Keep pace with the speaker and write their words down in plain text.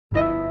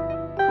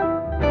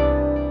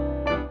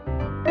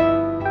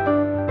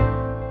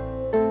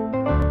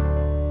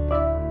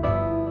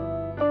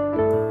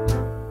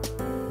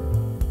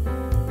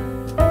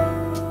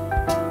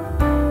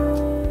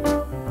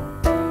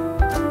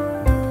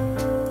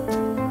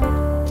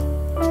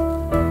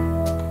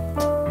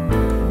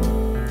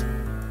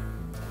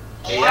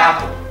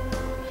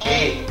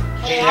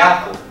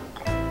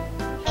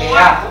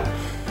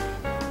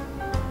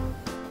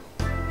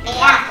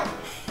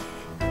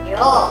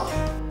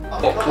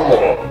come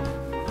on.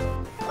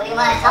 What do you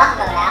want to talk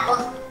about,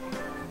 Apple?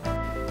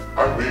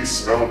 I may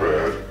smell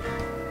bad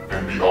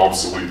and be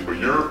obsolete, but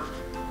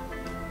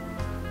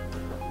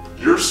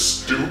you're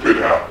stupid,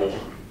 Apple.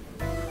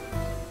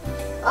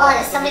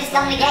 Oh, somebody's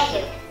coming to get you.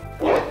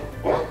 What?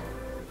 What?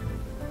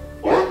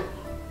 What?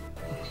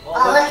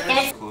 Oh, look,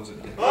 there's... Close it.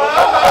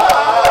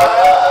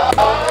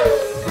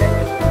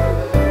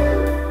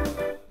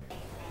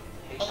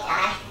 Hey,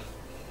 Ty.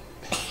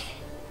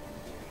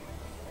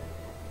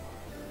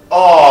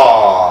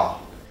 Aww.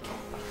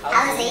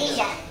 How's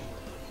Asia?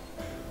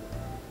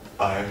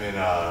 I'm in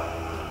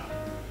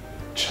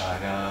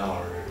China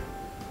or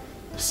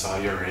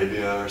Saudi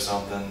Arabia or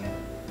something,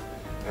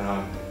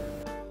 and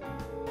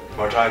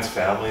Martine's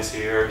family's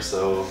here,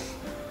 so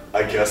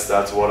I guess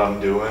that's what I'm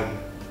doing.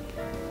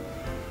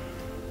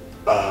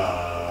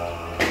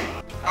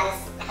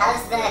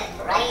 How's the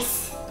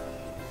rice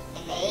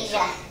in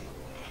Asia?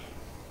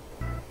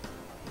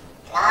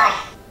 Guy.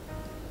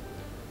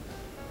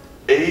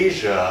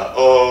 Asia?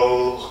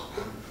 Oh,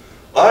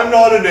 I'm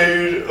not an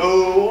Asian.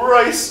 Oh,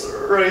 rice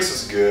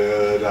is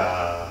good.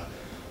 Go,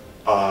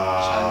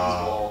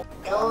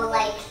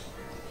 like,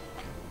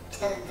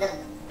 to the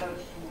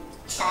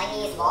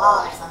Chinese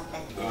wall or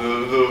something.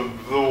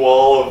 The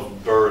wall of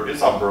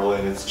it's not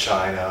Berlin, it's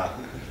China.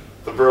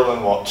 The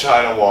Berlin Wall,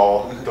 China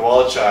Wall, the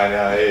Wall of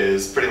China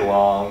is pretty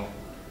long.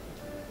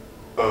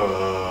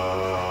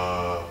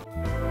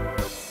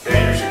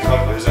 Hey, you should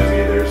come visit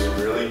me. There's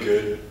really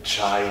good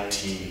chai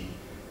tea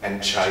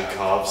and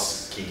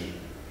Tchaikovsky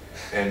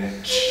and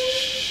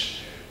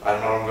I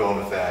don't know where I'm going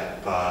with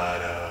that,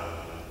 but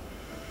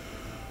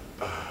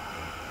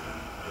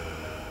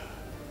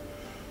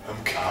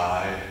I'm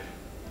Kai.